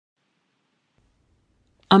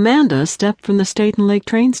Amanda stepped from the State and Lake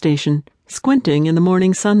train station, squinting in the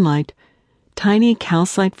morning sunlight. Tiny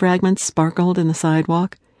calcite fragments sparkled in the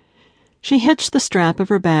sidewalk. She hitched the strap of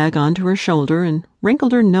her bag onto her shoulder and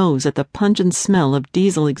wrinkled her nose at the pungent smell of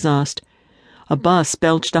diesel exhaust. A bus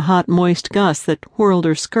belched a hot, moist gust that whirled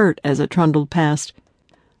her skirt as it trundled past.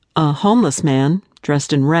 A homeless man,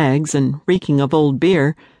 dressed in rags and reeking of old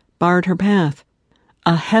beer, barred her path.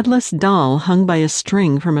 A headless doll hung by a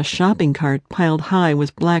string from a shopping cart piled high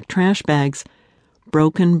with black trash bags.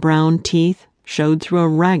 Broken brown teeth showed through a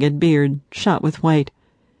ragged beard shot with white.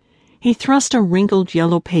 He thrust a wrinkled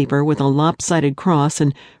yellow paper with a lopsided cross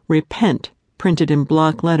and "Repent" printed in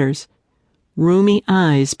block letters. Rheumy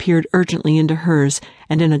eyes peered urgently into hers,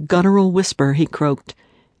 and in a guttural whisper he croaked,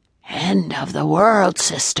 "End of the world,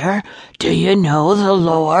 sister. Do you know the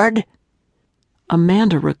Lord?"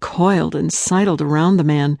 Amanda recoiled and sidled around the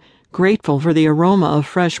man, grateful for the aroma of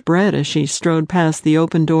fresh bread as she strode past the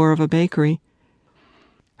open door of a bakery.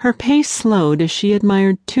 Her pace slowed as she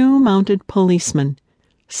admired two mounted policemen.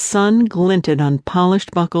 Sun glinted on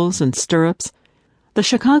polished buckles and stirrups. The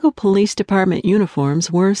Chicago Police Department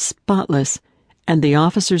uniforms were spotless, and the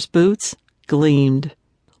officers' boots gleamed.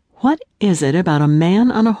 What is it about a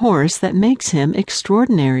man on a horse that makes him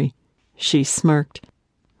extraordinary? She smirked.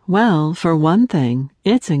 Well, for one thing,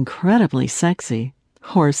 it's incredibly sexy,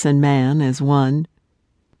 horse and man as one.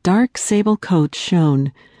 Dark sable coats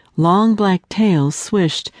shone, long black tails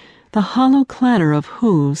swished, the hollow clatter of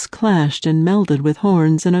hooves clashed and melded with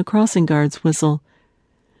horns in a crossing guard's whistle.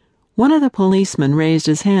 One of the policemen raised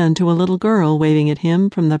his hand to a little girl waving at him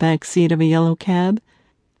from the back seat of a yellow cab.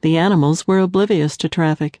 The animals were oblivious to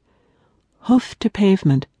traffic. Hoof to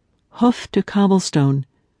pavement, hoof to cobblestone,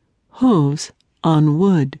 hooves on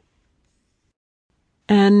wood.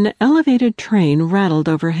 An elevated train rattled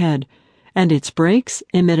overhead, and its brakes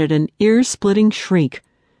emitted an ear-splitting shriek.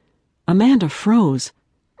 Amanda froze.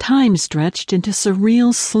 Time stretched into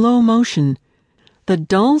surreal slow motion. The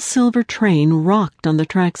dull silver train rocked on the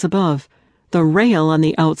tracks above. The rail on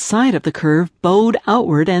the outside of the curve bowed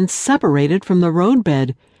outward and separated from the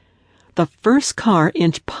roadbed. The first car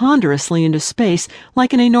inched ponderously into space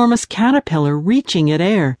like an enormous caterpillar reaching at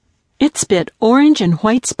air. It spit orange and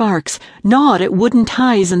white sparks, gnawed at wooden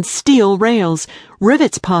ties and steel rails.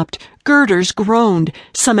 Rivets popped, girders groaned,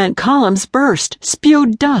 cement columns burst,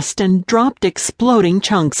 spewed dust, and dropped exploding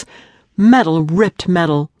chunks. Metal ripped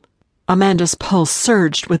metal. Amanda's pulse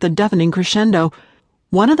surged with a deafening crescendo.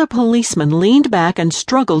 One of the policemen leaned back and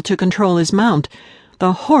struggled to control his mount.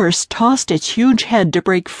 The horse tossed its huge head to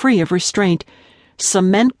break free of restraint.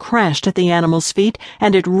 Cement crashed at the animal's feet,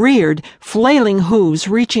 and it reared, flailing hooves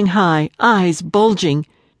reaching high, eyes bulging.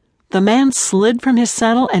 The man slid from his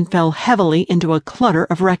saddle and fell heavily into a clutter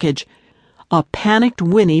of wreckage. A panicked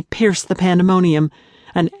whinny pierced the pandemonium,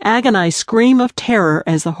 an agonized scream of terror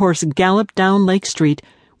as the horse galloped down Lake Street,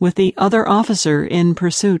 with the other officer in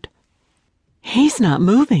pursuit. He's not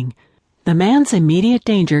moving. The man's immediate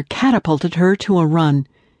danger catapulted her to a run.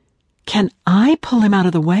 Can I pull him out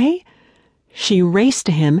of the way? She raced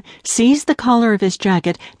to him, seized the collar of his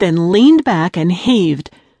jacket, then leaned back and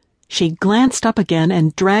heaved. She glanced up again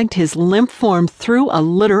and dragged his limp form through a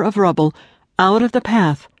litter of rubble, out of the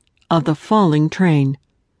path of the falling train.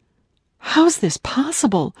 How's this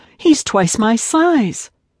possible? He's twice my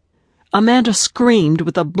size. Amanda screamed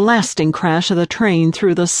with the blasting crash of the train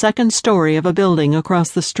through the second story of a building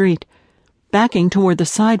across the street. Backing toward the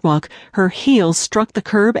sidewalk, her heels struck the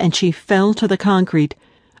curb and she fell to the concrete.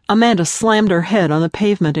 Amanda slammed her head on the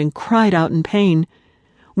pavement and cried out in pain.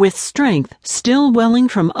 With strength still welling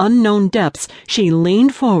from unknown depths, she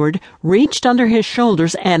leaned forward, reached under his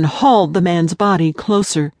shoulders, and hauled the man's body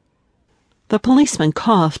closer. The policeman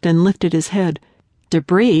coughed and lifted his head.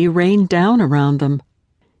 Debris rained down around them.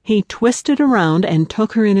 He twisted around and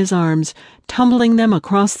took her in his arms, tumbling them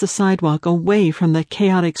across the sidewalk away from the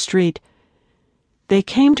chaotic street. They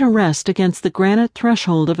came to rest against the granite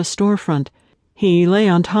threshold of a storefront. He lay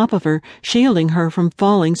on top of her, shielding her from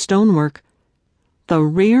falling stonework. The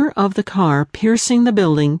rear of the car, piercing the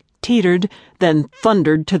building, teetered, then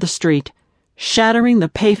thundered to the street, shattering the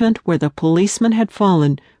pavement where the policeman had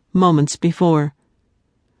fallen moments before.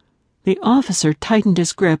 The officer tightened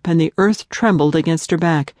his grip and the earth trembled against her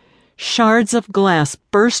back. Shards of glass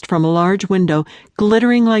burst from a large window,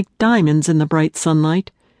 glittering like diamonds in the bright sunlight.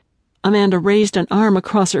 Amanda raised an arm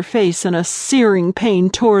across her face and a searing pain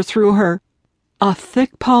tore through her. A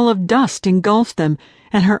thick pall of dust engulfed them,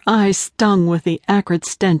 and her eyes stung with the acrid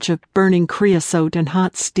stench of burning creosote and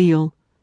hot steel.